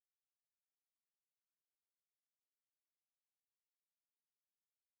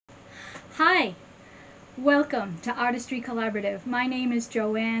Hi, welcome to Artistry Collaborative. My name is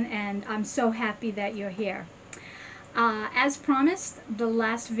JoAnn and I'm so happy that you're here. As promised, the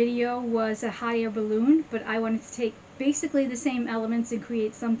last video was a hot air balloon, but I wanted to take basically the same elements and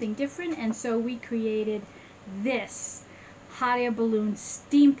create something different, and so we created this hot air balloon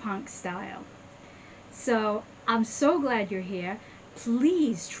steampunk style. So I'm so glad you're here.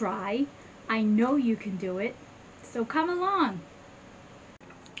 Please try. I know you can do it. So come along.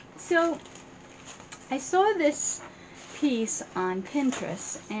 So I saw this piece on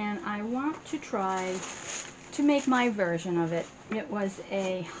Pinterest and I want to try to make my version of it. It was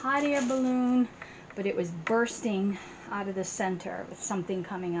a hot air balloon, but it was bursting out of the center with something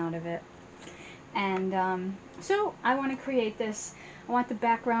coming out of it. And so I want to create this. I want the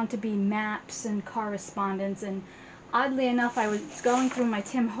background to be maps and correspondence, and oddly enough I was going through my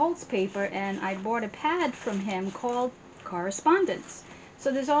Tim Holtz paper and I bought a pad from him called Correspondence.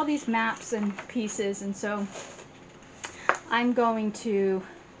 So there's all these maps and pieces, and so I'm going to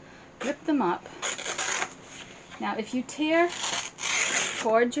rip them up. Now if you tear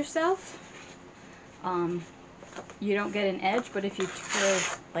towards yourself, you don't get an edge, but if you tear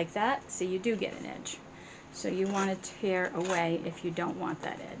like that, see, you do get an edge. So you want to tear away if you don't want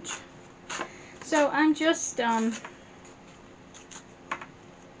that edge. So I'm just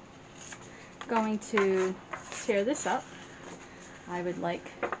going to tear this up. I would like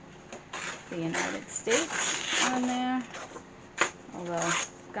the United States on there, although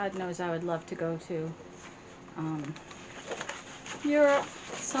God knows I would love to go to Europe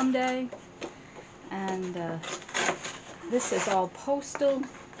someday. And this is all postal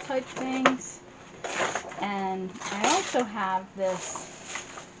type things. And I also have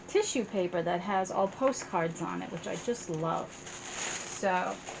this tissue paper that has all postcards on it, which I just love.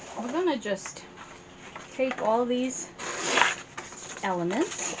 So we're going to just take all these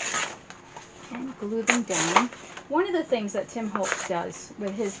elements and glue them down. One of the things that Tim Holtz does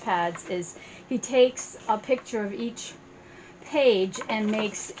with his pads is he takes a picture of each page and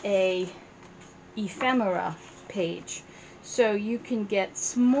makes a ephemera page. So you can get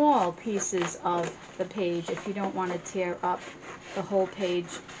small pieces of the page if you don't want to tear up the whole page,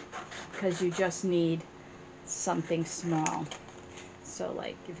 because you just need something small. So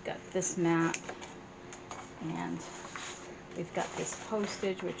like you've got this map, and we've got this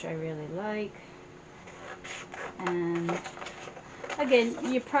postage, which I really like. And again,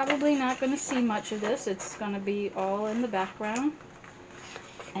 you're probably not going to see much of this. It's going to be all in the background.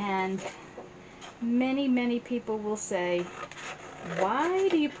 And many people will say, why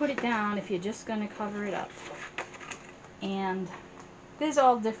do you put it down if you're just going to cover it up? And there's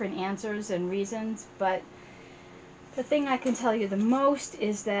all different answers and reasons, but the thing I can tell you the most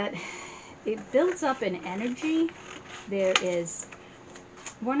is that it builds up an energy. There is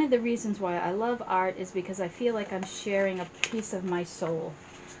one of the reasons why I love art is because I feel like I'm sharing a piece of my soul.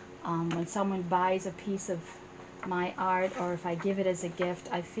 When someone buys a piece of my art, or if I give it as a gift,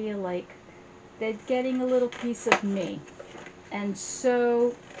 I feel like they're getting a little piece of me. And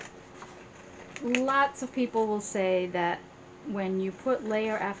so lots of people will say that when you put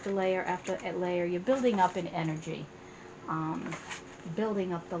layer after layer after layer, you're building up an energy,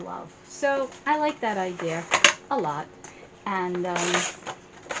 building up the love. So I like that idea a lot. And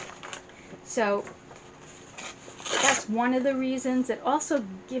so that's one of the reasons. It also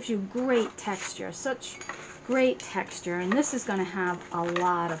gives you great texture, such great texture, and this is going to have a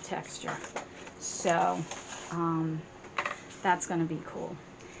lot of texture. So that's going to be cool.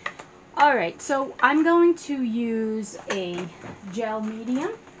 Alright, so I'm going to use a gel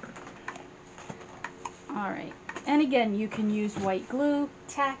medium. Alright, and again, you can use white glue,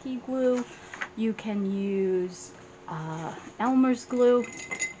 tacky glue, you can use Elmer's glue.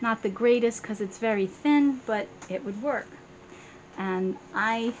 Not the greatest because it's very thin, but it would work. And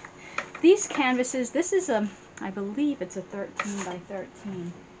these canvases, this is I believe it's a 13 by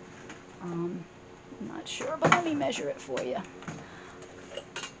 13. I'm not sure, but let me measure it for you.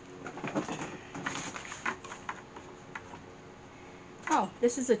 Oh,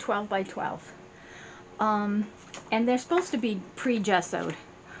 this is a 12 by 12. And they're supposed to be pre-gessoed,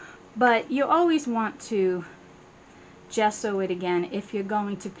 but you always want to gesso it again if you're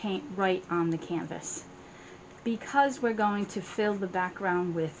going to paint right on the canvas. Because we're going to fill the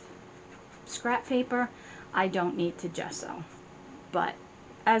background with scrap paper, I don't need to gesso. But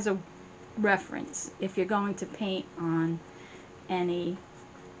as a reference, if you're going to paint on any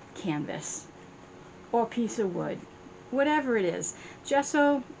canvas or piece of wood, whatever it is,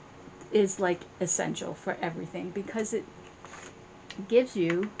 gesso is like essential for everything, because it gives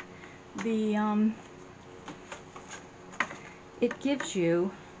you the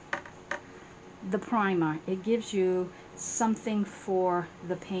the primer. It gives you something for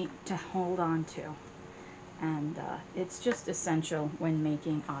the paint to hold on to. And it's just essential when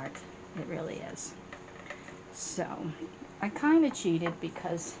making art. It really is. So I kind of cheated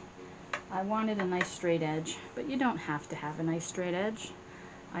because I wanted a nice straight edge, but you don't have to have a nice straight edge.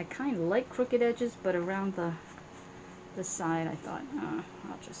 I kind of like crooked edges, but around the side I thought,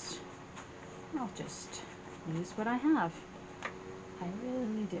 I'll just use what I have. I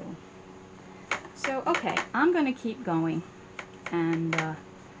really do. So okay, I'm going to keep going, and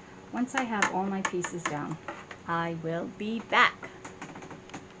once I have all my pieces down, I will be back.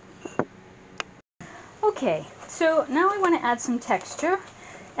 Okay, so now I want to add some texture,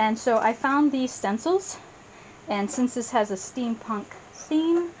 and so I found these stencils, and since this has a steampunk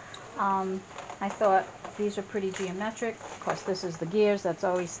theme, I thought these are pretty geometric. Of course, this is the gears, that's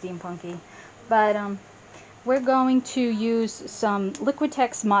always steampunky, but we're going to use some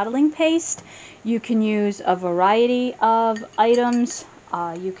Liquitex modeling paste. You can use a variety of items.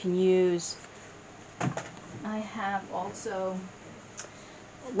 You can use, I have also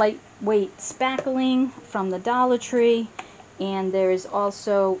lightweight spackling from the Dollar Tree, and there is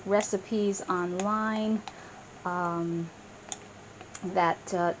also recipes online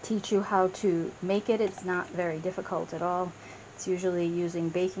that teach you how to make it. It's not very difficult at all. It's usually using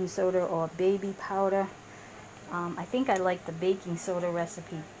baking soda or baby powder. I think I like the baking soda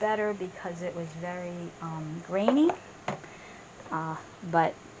recipe better because it was very grainy,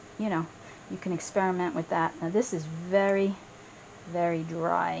 but you know, you can experiment with that. Now this is very, very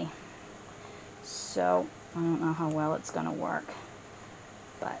dry, so I don't know how well it's going to work,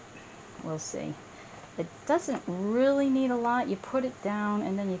 but we'll see. It doesn't really need a lot. You put it down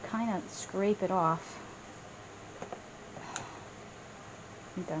and then you kind of scrape it off.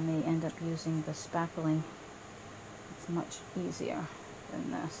 I think I may end up using the spackling. It's much easier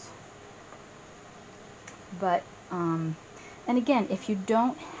than this. But, and again, if you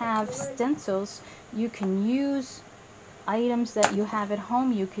don't have stencils, you can use items that you have at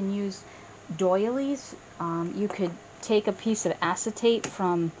home. You can use doilies. You could take a piece of acetate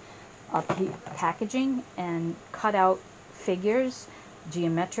from packaging and cut out figures,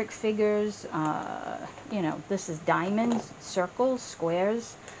 geometric figures. You know, this is diamonds, circles,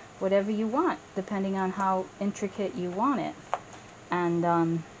 squares, whatever you want, depending on how intricate you want it.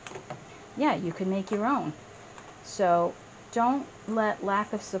 And yeah, you can make your own. So don't let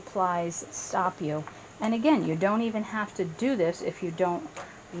lack of supplies stop you. And again, you don't even have to do this if you don't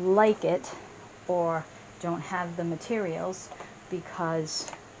like it or don't have the materials,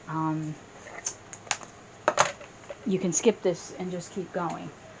 because you can skip this and just keep going.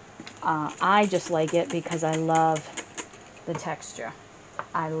 I just like it because I love the texture.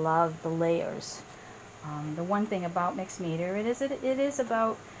 I love the layers. The one thing about mixed media, it is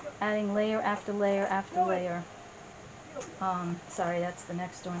about adding layer after layer after layer. Sorry, that's the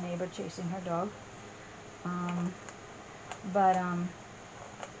next door neighbor chasing her dog. But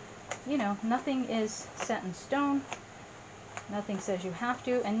you know, nothing is set in stone. Nothing says you have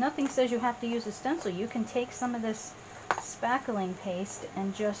to, and nothing says you have to use a stencil. You can take some of this spackling paste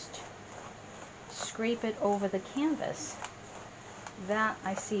and just scrape it over the canvas. That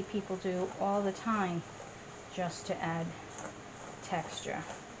I see people do all the time just to add texture.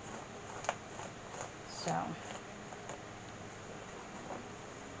 So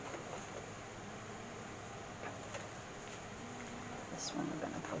this one we're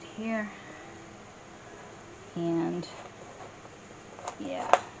going to put here. And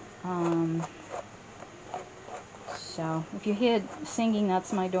yeah, so if you hear singing,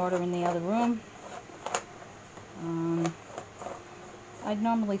 that's my daughter in the other room. I'd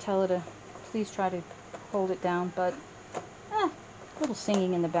normally tell her to please try to hold it down, but a little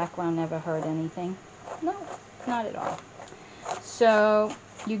singing in the background never hurt anything. No, not at all. So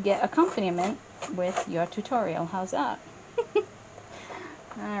you get accompaniment with your tutorial. How's that?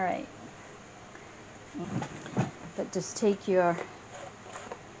 All right. But just take your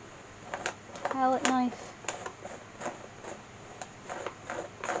palette knife,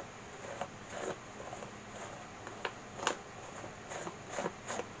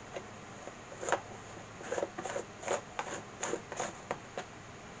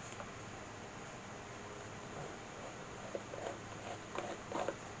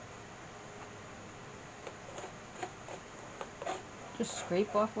 just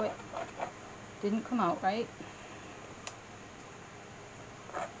scrape off what didn't come out right.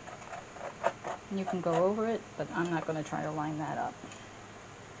 And you can go over it, but I'm not going to try to line that up.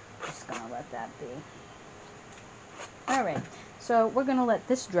 Just going to let that be. Alright, so we're going to let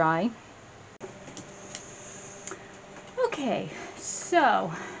this dry. Okay,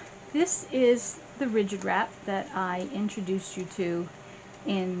 so This is the rigid wrap that I introduced you to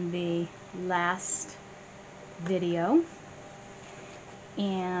in the last video,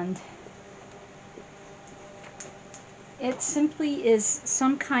 and it simply is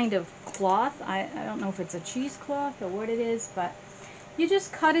some kind of cloth. I don't know if it's a cheesecloth or what it is, but you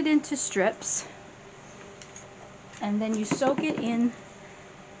just cut it into strips and then you soak it in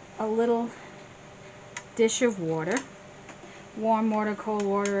a little dish of water. Warm water, cold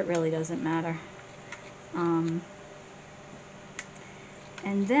water, it really doesn't matter. And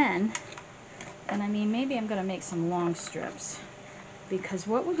then, and I mean, maybe I'm going to make some long strips, because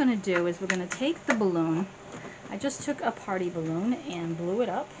what we're going to do is we're going to take the balloon. I just took a party balloon and blew it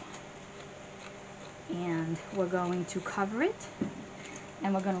up, and we're going to cover it,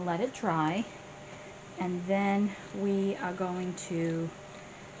 and we're going to let it dry, and then we are going to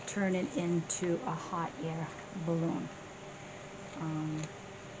turn it into a hot air balloon.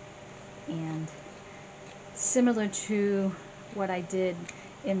 And similar to what I did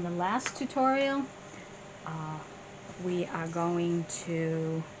in the last tutorial, we are going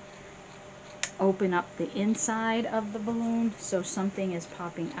to open up the inside of the balloon so something is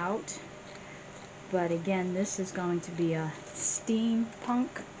popping out. But again, this is going to be a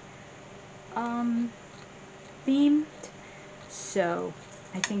steampunk themed, so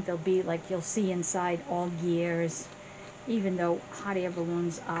I think they'll be like, you'll see inside all gears. Even though hot air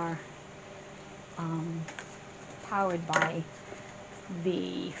balloons are powered by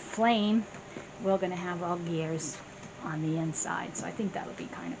the flame, we're going to have all gears on the inside, so I think that would be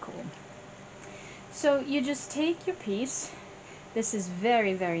kind of cool. So you just take your piece. This is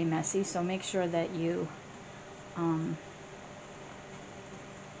very, very messy, so make sure that you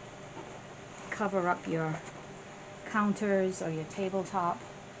cover up your counters or your tabletop,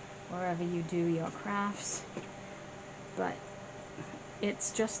 wherever you do your crafts. But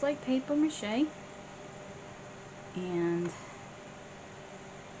it's just like paper mache, and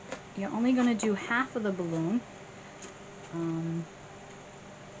you're only going to do half of the balloon, and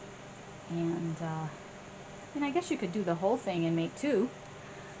I guess you could do the whole thing and make two,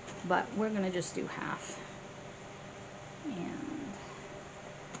 but we're going to just do half, and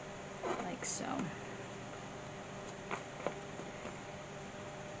like so.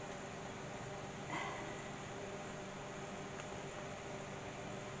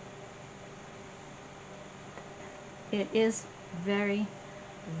 It is very,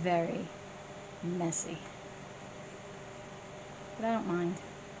 very messy, but I don't mind.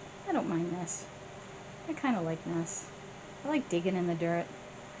 I don't mind mess. I kind of like mess. I like digging in the dirt.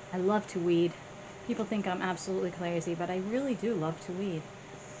 I love to weed. People think I'm absolutely crazy, but I really do love to weed.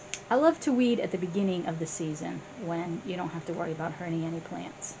 I love to weed at the beginning of the season when you don't have to worry about hurting any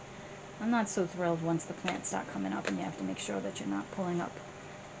plants. I'm not so thrilled once the plants start coming up and you have to make sure that you're not pulling up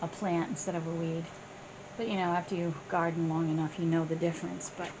a plant instead of a weed. But you know, after you garden long enough, you know the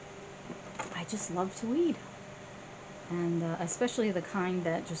difference. But I just love to weed. And especially the kind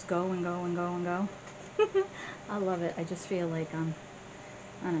that just go and go and go and go. I love it. I just feel like, I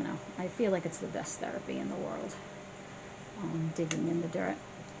don't know, I feel like it's the best therapy in the world, digging in the dirt.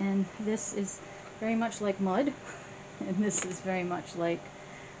 And this is very much like mud, and this is very much like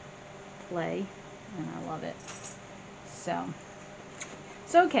clay, and I love it. So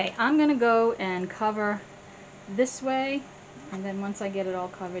okay, I'm going to go and cover this way, and then once I get it all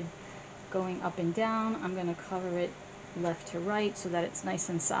covered going up and down, I'm going to cover it left to right so that it's nice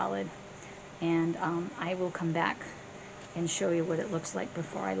and solid, and I will come back and show you what it looks like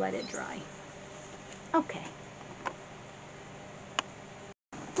before I let it dry. Okay.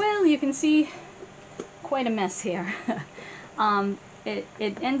 Well, you can see quite a mess here. It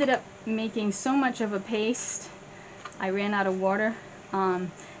ended up making so much of a paste, I ran out of water,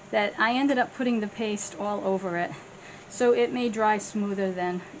 that I ended up putting the paste all over it. So it may dry smoother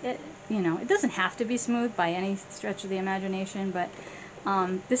than it, you know, it doesn't have to be smooth by any stretch of the imagination, but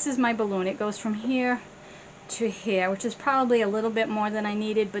this is my balloon. It goes from here to here, which is probably a little bit more than I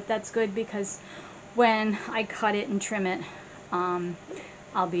needed, but that's good because when I cut it and trim it,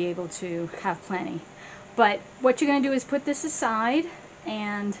 I'll be able to have plenty. But what you're going to do is put this aside,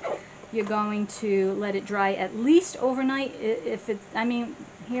 and you're going to let it dry at least overnight. If it, I mean,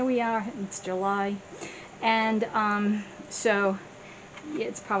 here we are, it's July, and so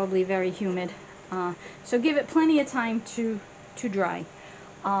it's probably very humid. So give it plenty of time to dry.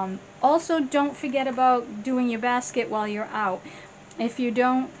 Also, don't forget about doing your basket while you're out. If you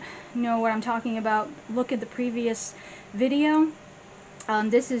don't know what I'm talking about, look at the previous video.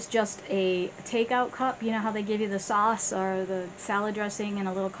 This is just a takeout cup. You know how they give you the sauce or the salad dressing in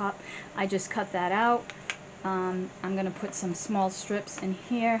a little cup? I just cut that out. I'm going to put some small strips in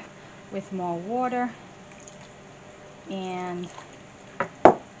here with more water and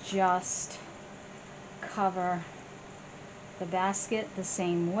just cover the basket the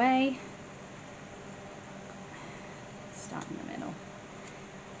same way. Start in the middle.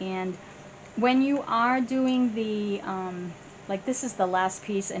 And when you are doing the, like this is the last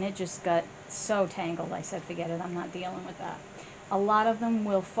piece and it just got so tangled, I said forget it, I'm not dealing with that. A lot of them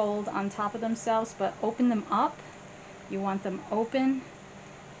will fold on top of themselves, but open them up. You want them open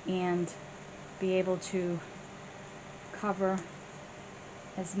and be able to cover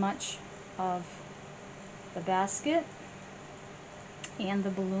as much of the basket and the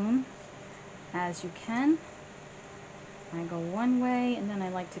balloon as you can. I go one way and then I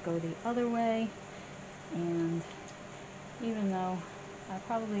like to go the other way, and even though I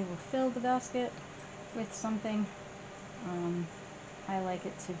probably will fill the basket with something, I like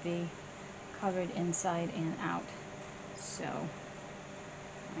it to be covered inside and out. So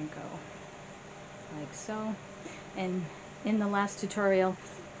I go like so. And in the last tutorial,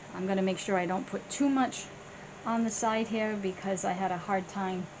 I'm going to make sure I don't put too much on the side here because I had a hard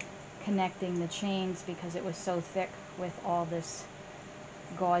time connecting the chains because it was so thick with all this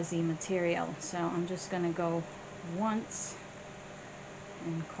gauzy material. So I'm just going to go once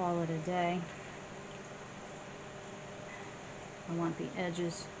and call it a day. I want the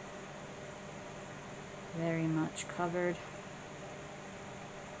edges very much covered.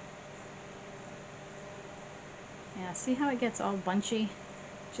 Yeah, see how it gets all bunchy?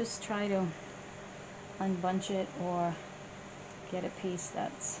 Just try to unbunch it or get a piece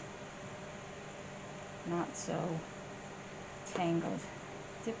that's not so tangled.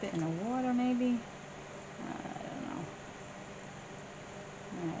 Dip it in the water maybe? I don't know.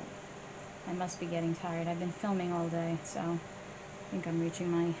 Alright. I must be getting tired. I've been filming all day, so I think I'm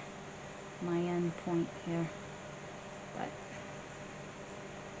reaching my end point here. But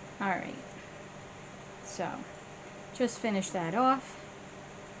alright. So just finish that off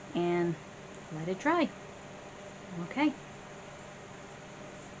and let it dry. Okay.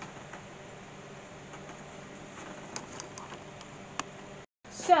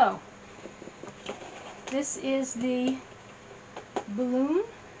 So this is the balloon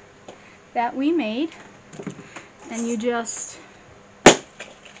that we made, and you just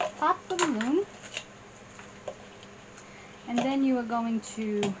pop the balloon, and then you are going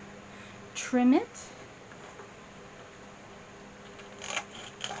to trim it.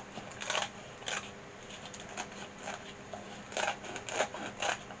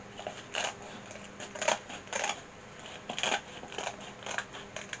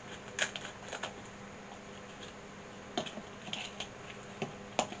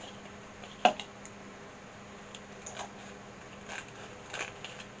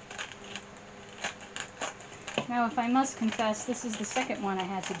 Now, if I must confess, this is the second one I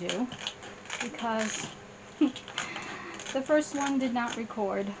had to do because the first one did not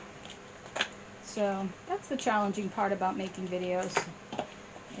record. So that's the challenging part about making videos,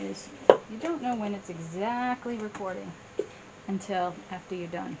 is you don't know when it's exactly recording until after you're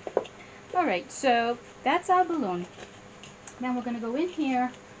done. Alright, so that's our balloon. Now we're going to go in here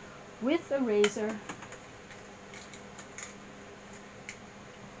with a razor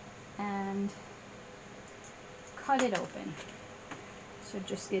and cut it open. So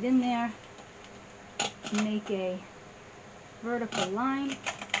just get in there, make a vertical line,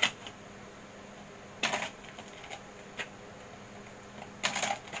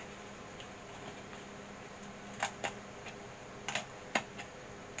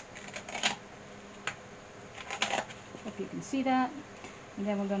 hope you can see that, and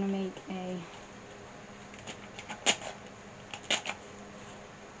then we're going to make a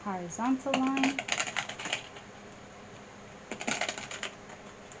horizontal line.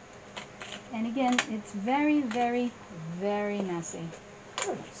 And again, it's very, very, very messy.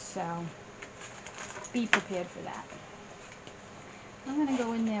 So be prepared for that. I'm going to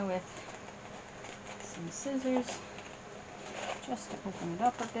go in there with some scissors just to open it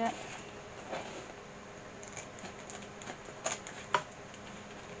up a bit.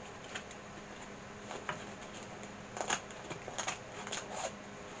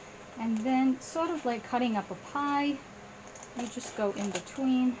 And then, sort of like cutting up a pie, you just go in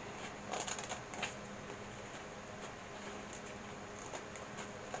between.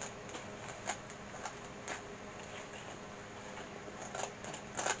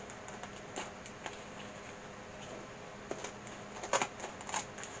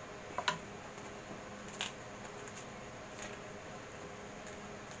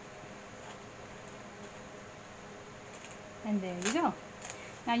 And there you go.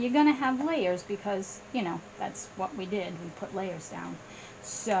 Now you're going to have layers because, you know, that's what we did. We put layers down.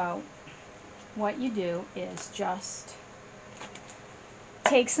 So what you do is just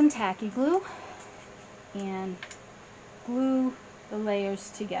take some tacky glue and glue the layers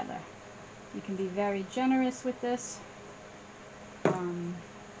together. You can be very generous with this.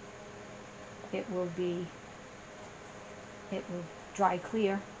 It will dry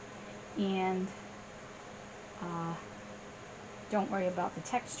clear, and don't worry about the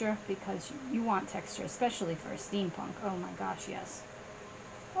texture, because you want texture, especially for a steampunk. Oh my gosh, yes.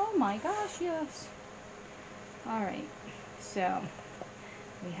 Oh my gosh, yes. Alright, so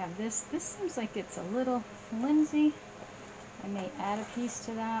we have this. This seems like it's a little flimsy. I may add a piece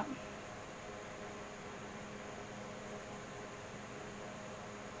to that.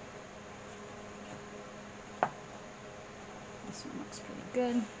 This one looks pretty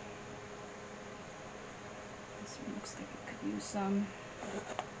good. This one looks like it could use some.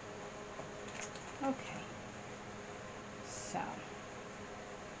 Okay, so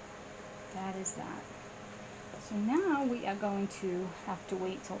that is that. So now we are going to have to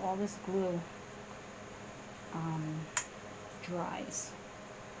wait till all this glue dries.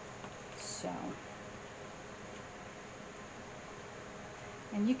 So,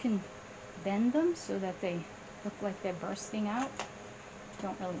 and you can bend them so that they look like they're bursting out.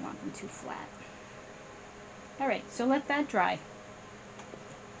 Don't really want them too flat. Alright, so let that dry,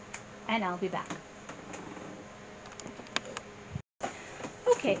 and I'll be back.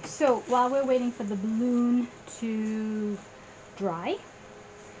 Okay, so while we're waiting for the balloon to dry,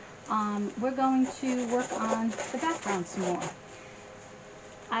 we're going to work on the background some more.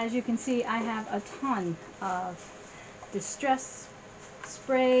 As you can see, I have a ton of distress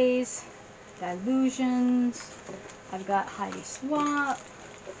sprays, dilutions. I've got Heidi Swap,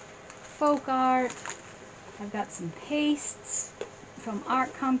 folk art. I've got some pastes from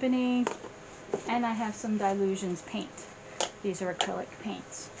Art Company, and I have some dilutions paint. These are acrylic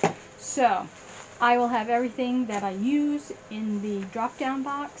paints. So I will have everything that I use in the drop-down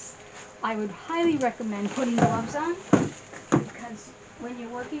box. I would highly recommend putting gloves on, because when you're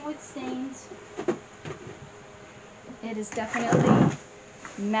working with stains, it is definitely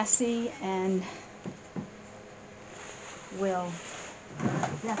messy and will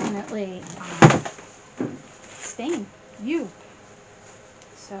definitely stain you.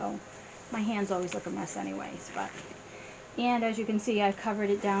 So my hands always look a mess anyways, but, and as you can see, I've covered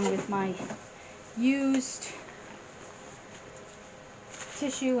it down with my used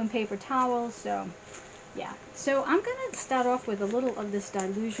tissue and paper towels. So yeah, so I'm gonna start off with a little of this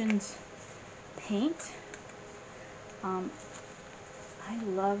dilutions paint. I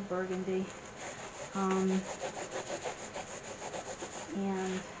love burgundy, and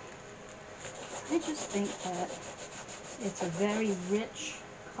I just think that it's a very rich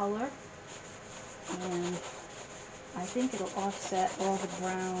color, and I think it'll offset all the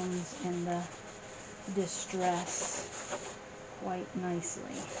browns and the distress quite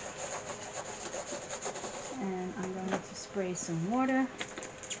nicely. And I'm going to spray some water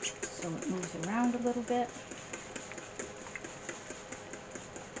so it moves around a little bit.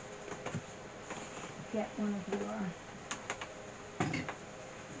 Get one of your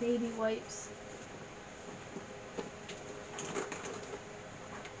baby wipes.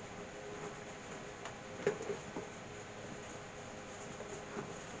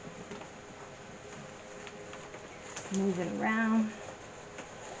 Move it around.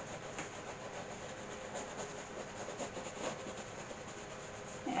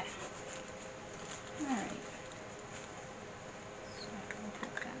 Yeah. Alright. So I'll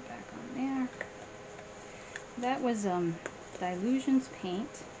put that back on there. That was dilutions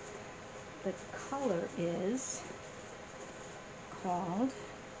paint. The color is called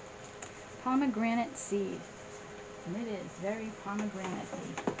Pomegranate Seed, and it is very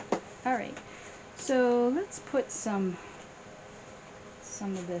pomegranate-y. Alright, so let's put some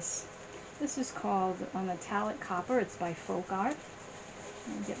of this. This is called a metallic copper. It's by Folk Art.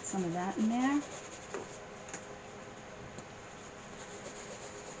 I'll get some of that in there.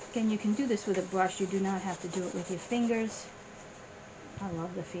 Again, you can do this with a brush. You do not have to do it with your fingers. I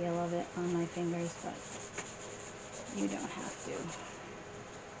love the feel of it on my fingers, but you don't have to.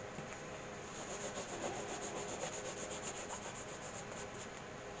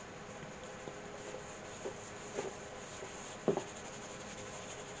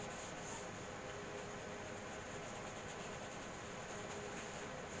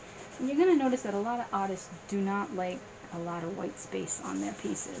 And you're going to notice that a lot of artists do not like a lot of white space on their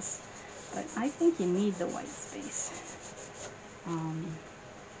pieces, but I think you need the white space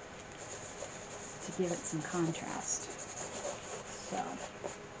to give it some contrast. So,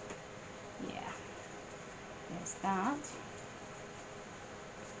 yeah, there's that.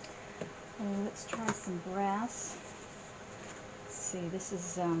 let's try some brass. Let's see, this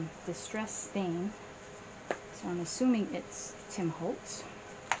is Distress Stain, so I'm assuming it's Tim Holtz.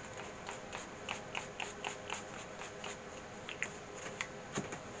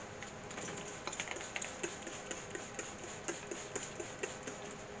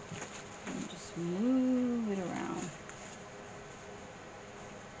 And just move it around.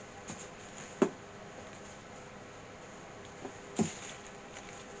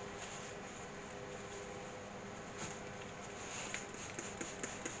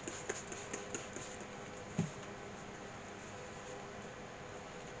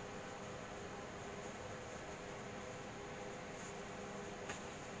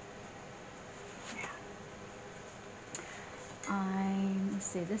 Let's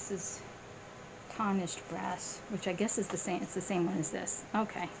see, this is tarnished brass, which I guess is the same. It's the same one as this.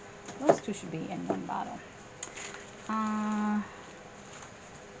 Okay, those two should be in one bottle. I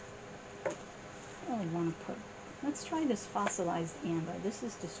really want to put. Let's try this fossilized amber. This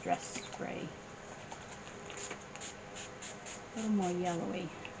is distressed gray. A little more yellowy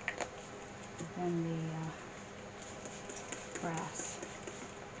than the brass.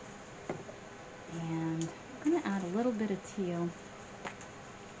 And I'm going to add a little bit of teal.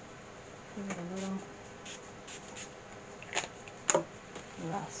 Give it a little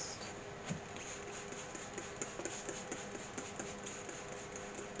rust.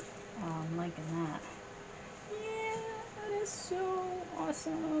 Oh, I'm liking that. Yeah, that is so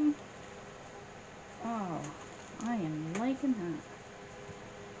awesome. Oh, I am liking that.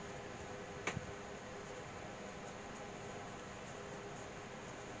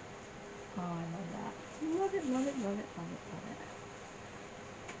 Oh, I love that. Love it, love it, love it, love it, love it.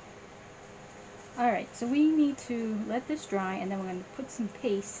 Alright, so we need to let this dry, and then we're going to put some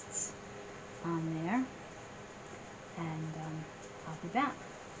pastes on there, and I'll be back.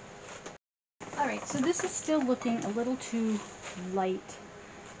 Alright, so this is still looking a little too light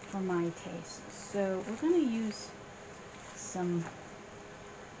for my taste, so we're going to use some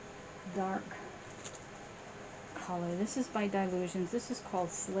dark color. This is by Dilutions. This is called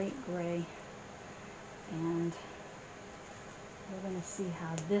Slate Gray, and we're going to see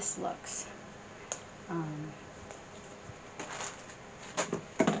how this looks.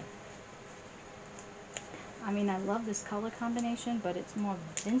 I mean, I love this color combination, but it's more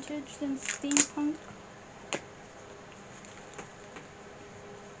vintage than steampunk.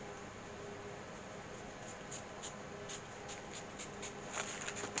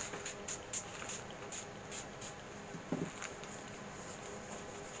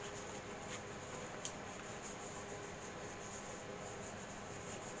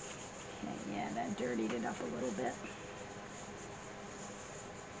 Okay, yeah, that dirtied it up a little bit.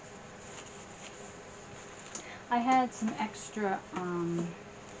 I had some extra,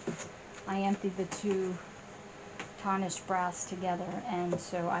 I emptied the two tarnished brass together, and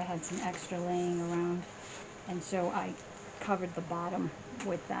so I had some extra laying around, and so I covered the bottom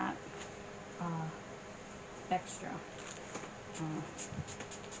with that extra.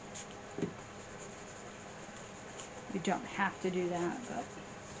 You don't have to do that, but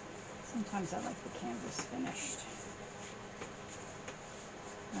sometimes I like the canvas finished.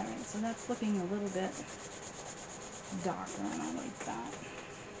 Alright, so that's looking a little bit darker, and I like that.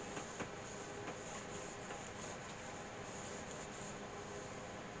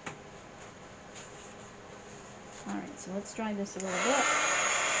 Alright, so let's dry this a little bit.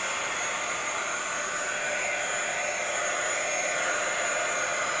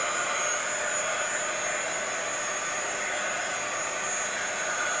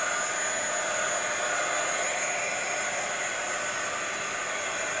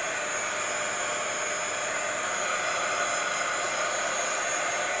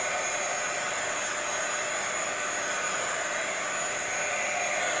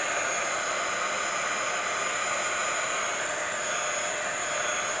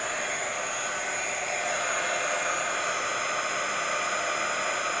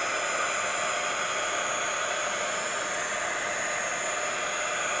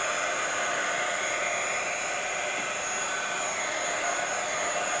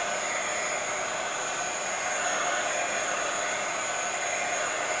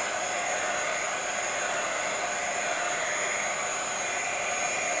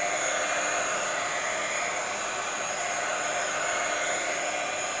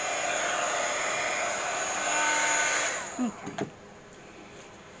 Okay,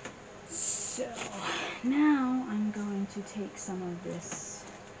 so now I'm going to take some of this,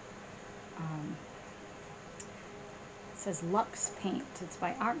 it says Luxe Paint. It's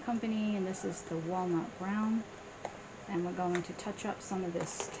by Art Company, and this is the Walnut Brown. And we're going to touch up some of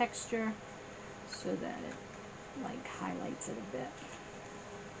this texture so that it like highlights it a bit.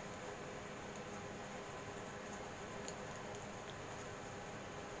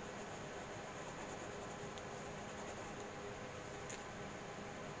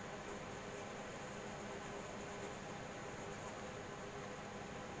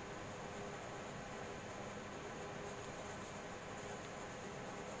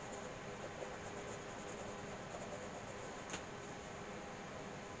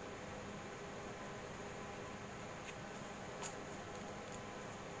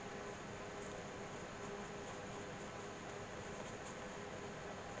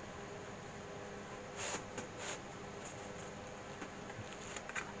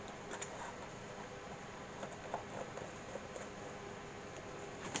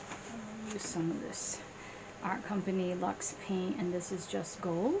 Use some of this Art Company Luxe paint, and this is just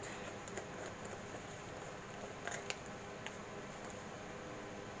gold.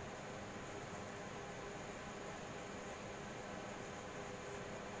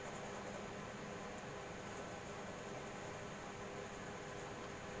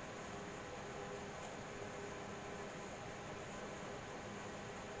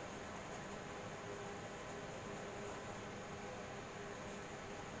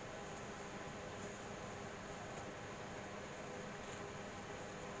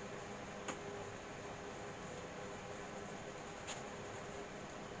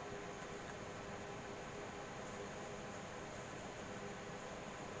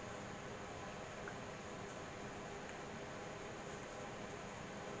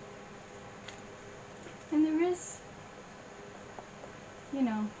 And there is, you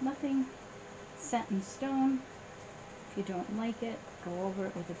know, nothing set in stone. If you don't like it, go over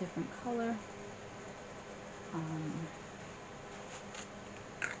it with a different color.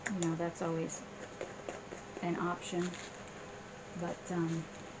 You know, that's always an option. But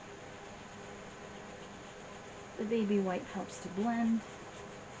the baby white helps to blend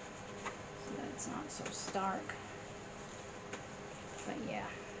so that it's not so stark. But yeah.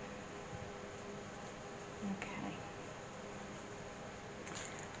 Okay.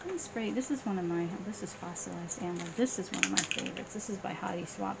 I'm spray. This is one of my, this is fossilized amber. This is one of my favorites. This is by Hottie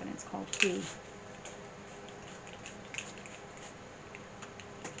Swap and it's called Key.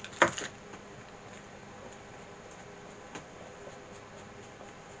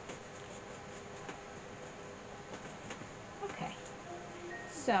 Okay.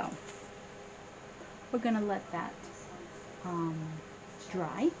 So, we're going to let that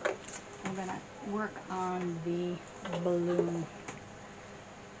dry. I'm going to work on the balloon.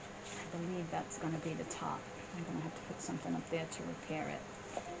 I believe that's going to be the top. I'm going to have to put something up there to repair it.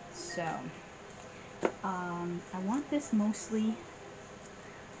 So, I want this mostly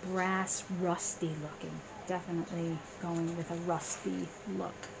brass rusty looking. Definitely going with a rusty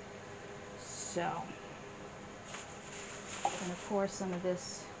look. So, I'm going to pour some of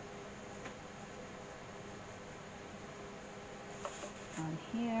this on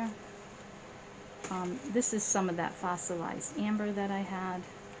here. This is some of that fossilized amber that I had,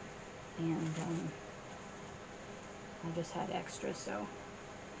 and I just had extra, so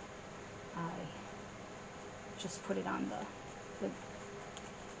I just put it on the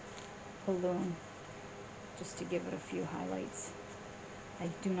balloon just to give it a few highlights. I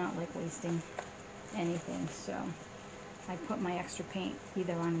do not like wasting anything, so I put my extra paint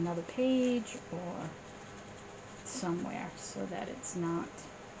either on another page or somewhere so that it's not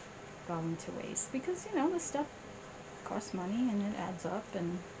going to waste, because you know this stuff costs money and it adds up,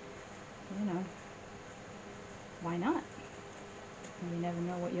 and you know, why not? You never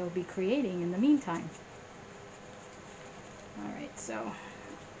know what you'll be creating in the meantime. Alright, so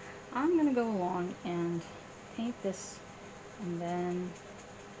I'm going to go along and paint this, and then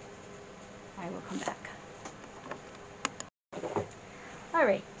I will come back.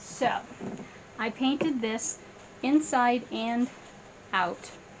 Alright, so I painted this inside and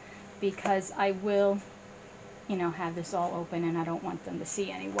out because I will, you know, have this all open and I don't want them to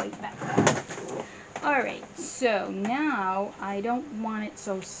see any white back there. Alright, so now I don't want it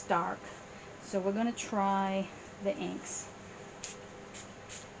so stark, so we're going to try the inks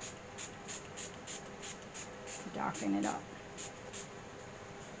to darken it up.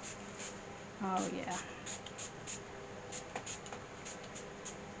 Oh yeah.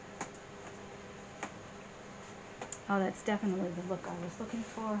 Oh, that's definitely the look I was looking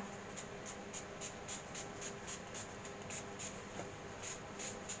for.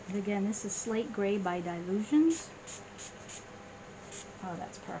 And again, this is Slate Gray by Dilutions. Oh,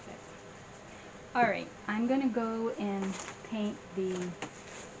 that's perfect. Alright, I'm going to go and paint the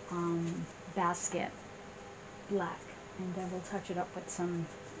basket black, and then we'll touch it up with some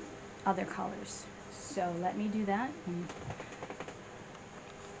other colors. So let me do that.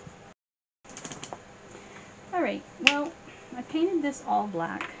 Alright, well, I painted this all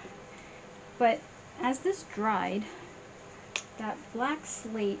black, but as this dried, that black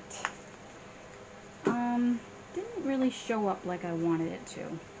slate didn't really show up like I wanted it to.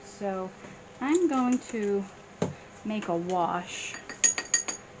 So I'm going to make a wash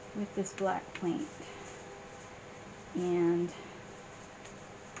with this black paint. And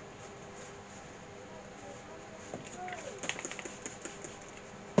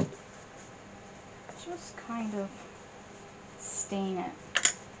just kind of stain it,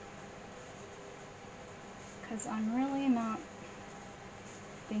 because I'm really not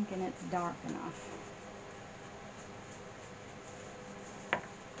thinking it's dark enough.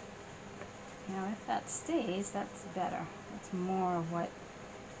 Now if that stays, that's better. That's more of what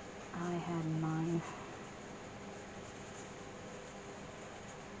I had in mind.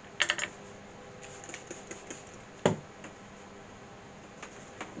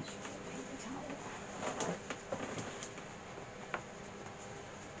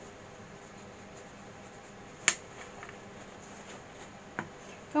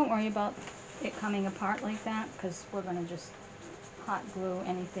 Don't worry about it coming apart like that, because we're going to just hot glue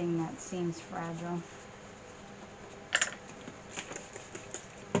anything that seems fragile.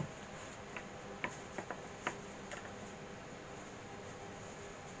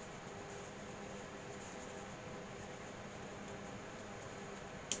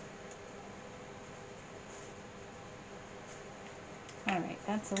 Alright,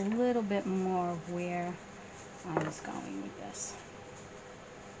 that's a little bit more of where I was going with this.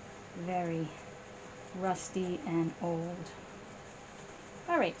 Very rusty and old.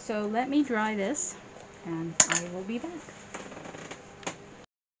 Alright, so let me dry this and I will be back.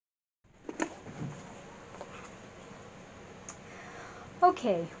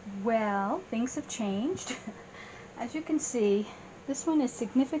 Okay, well, things have changed. As you can see, this one is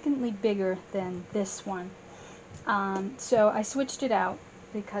significantly bigger than this one. So I switched it out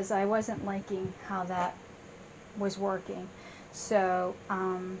because I wasn't liking how that was working. So,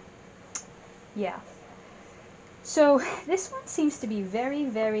 yeah. So this one seems to be very,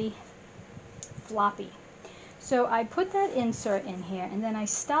 very floppy. So I put that insert in here and then I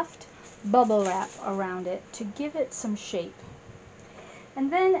stuffed bubble wrap around it to give it some shape.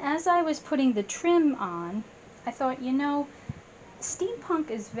 And then as I was putting the trim on, I thought, you know,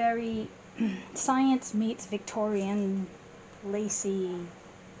 steampunk is very science meets Victorian, lacy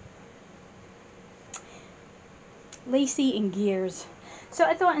in gears. So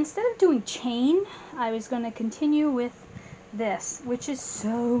I thought instead of doing chain, I was going to continue with this, which is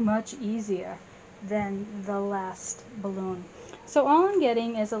so much easier than the last balloon. So all I'm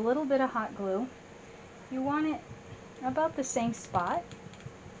getting is a little bit of hot glue. You want it about the same spot.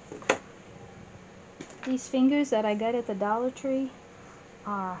 These fingers that I got at the Dollar Tree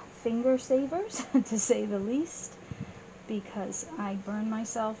are finger savers, to say the least, because I burn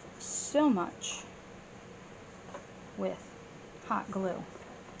myself so much with hot glue.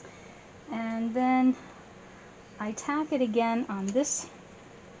 And then I tack it again on this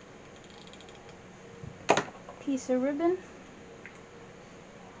piece of ribbon.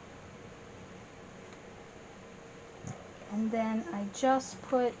 And then I just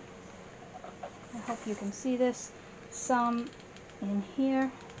put, I hope you can see this, some in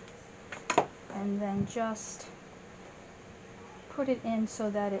here, and then just put it in so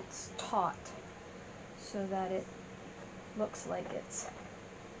that it's taut, so that it looks like it's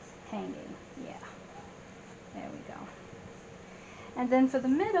hanging. Yeah, there we go. And then for the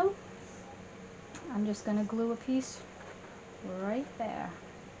middle, I'm just going to glue a piece right there,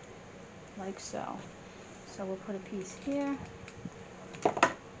 like so. So we'll put a piece here. Then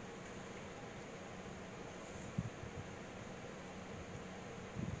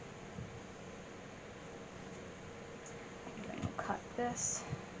we'll cut this.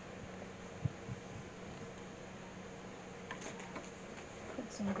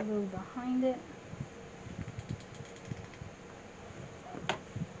 Put some glue behind it.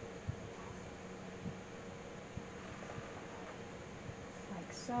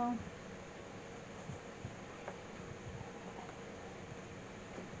 Like so.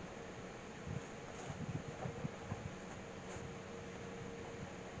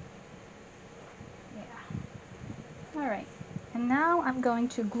 Alright, and now I'm going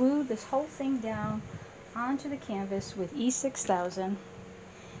to glue this whole thing down onto the canvas with E6000,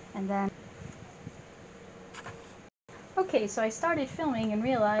 and then, okay, so I started filming and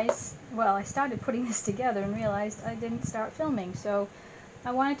realized, well, I started putting this together and realized I didn't start filming, so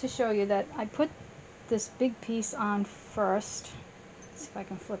I wanted to show you that I put this big piece on first, see if I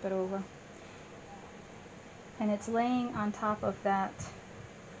can flip it over. And it's laying on top of that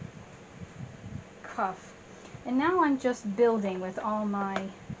cuff. And now I'm just building with all my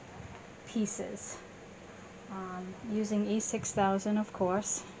pieces. Using E6000, of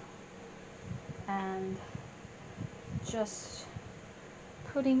course. And just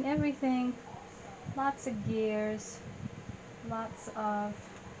putting everything, lots of gears, lots of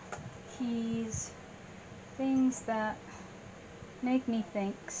keys, things that make me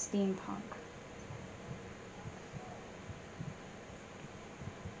think steampunk.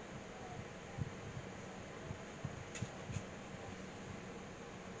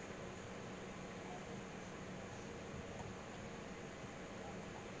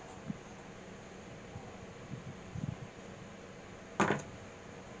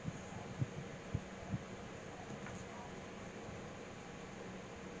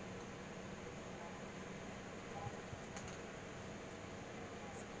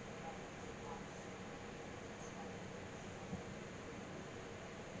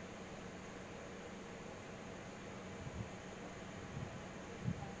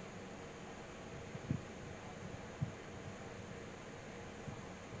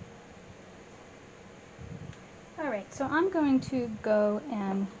 Alright, so I'm going to go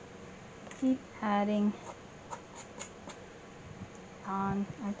and keep adding on.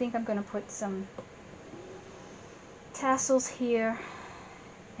 I think I'm going to put some tassels here.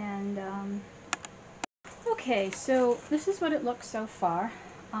 And okay, so this is what it looks so far.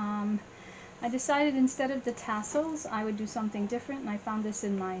 I decided instead of the tassels I would do something different, and I found this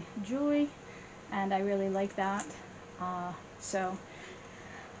in my jewelry and I really like that.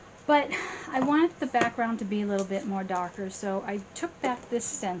 But I wanted the background to be a little bit more darker, so I took back this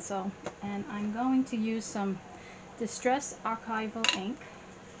stencil and I'm going to use some Distress Archival ink,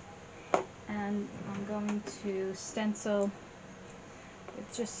 and I'm going to stencil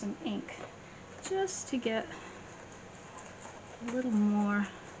with just some ink just to get a little more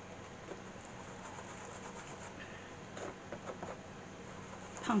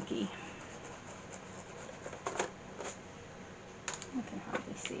punky. I can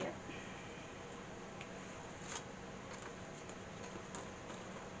hardly see it.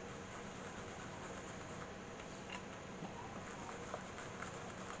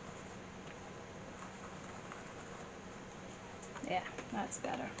 Yeah, that's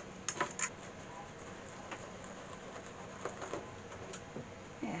better.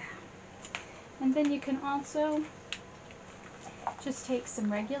 Yeah. And then you can also just take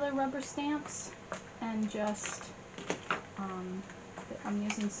some regular rubber stamps and just, I'm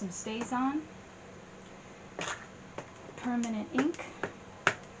using some StazOn permanent ink,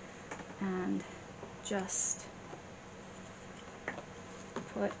 and just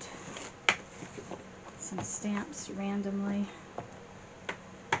put some stamps randomly.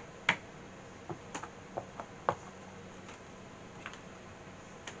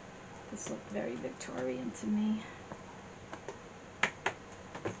 This looked very Victorian to me.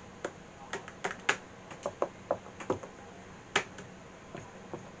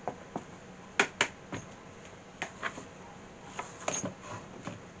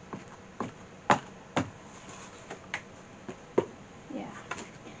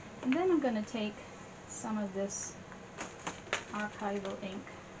 And then I'm going to take some of this archival ink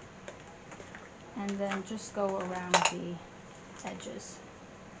and then just go around the edges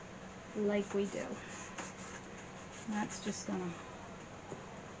like we do. And that's just going to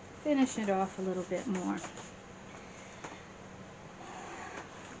finish it off a little bit more.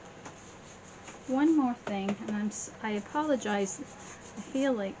 One more thing, and I apologize, I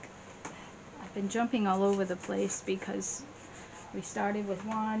feel like I've been jumping all over the place because we started with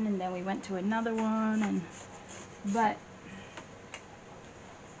one and then we went to another one, but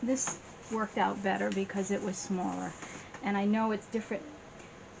this worked out better because it was smaller, and I know it's different.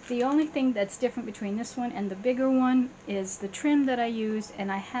 The only thing that's different between this one and the bigger one is the trim that I used, and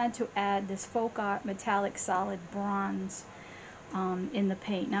I had to add this Folk Art metallic solid bronze in the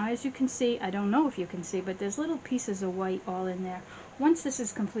paint. Now as you can see, I don't know if you can see, but there's little pieces of white all in there. Once this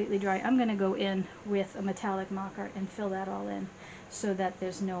is completely dry, I'm going to go in with a metallic marker and fill that all in so that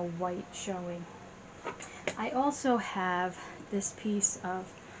there's no white showing. I also have this piece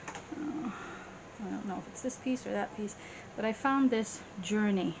of, I don't know if it's this piece or that piece, but I found this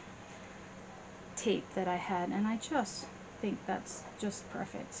Journey tape that I had, and I just think that's just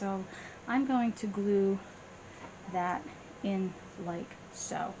perfect. So I'm going to glue that in like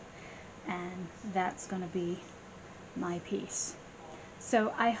so, and that's going to be my piece.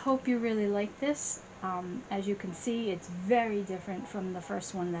 So I hope you really like this. As you can see, it's very different from the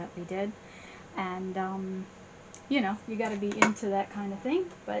first one that we did, and you know, you got to be into that kind of thing,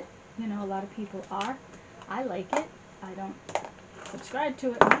 but you know, a lot of people are. I like it. I don't subscribe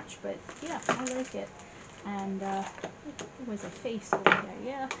to it much, but yeah, I like it. And there was a face over there.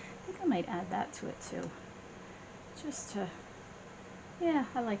 Yeah, I think I might add that to it too. Just to, yeah,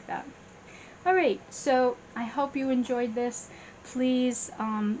 I like that. Alright, so I hope you enjoyed this. Please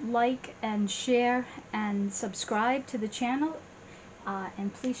like and share and subscribe to the channel.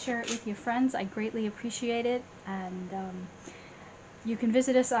 And please share it with your friends. I greatly appreciate it. And you can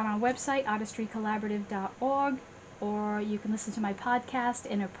visit us on our website, artistrycollaborative.org, or you can listen to my podcast,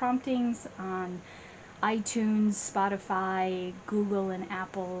 Inner Promptings, on iTunes, Spotify, Google, and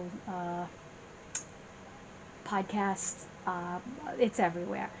Apple podcasts. It's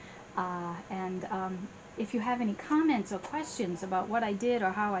everywhere. And if you have any comments or questions about what I did or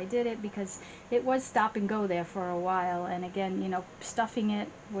how I did it, because it was stop and go there for a while, and again, you know, stuffing it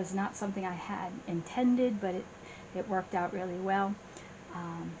was not something I had intended, but it worked out really well.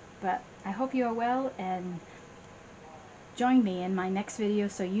 But I hope you are well, and join me in my next video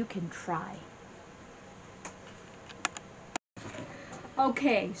so you can try.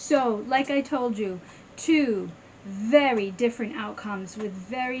 Okay, so like I told you, two very different outcomes with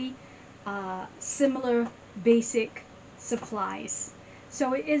very similar basic supplies.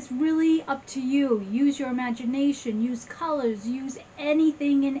 So it is really up to you. Use your imagination, use colors, use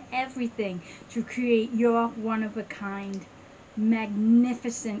anything and everything to create your one-of-a-kind,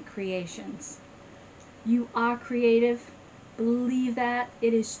 magnificent creations. You are creative. Believe that.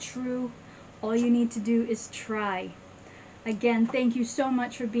 It is true. All you need to do is try. Again, thank you so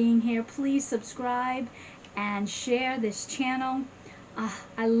much for being here. Please subscribe and share this channel.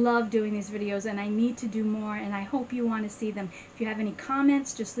 I love doing these videos, and I need to do more, and I hope you want to see them. If you have any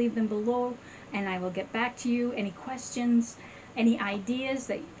comments, just leave them below, and I will get back to you. Any questions, any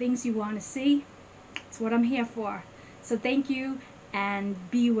ideas, things you want to see, it's what I'm here for. So thank you, and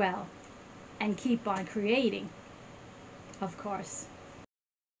be well, and keep on creating, of course.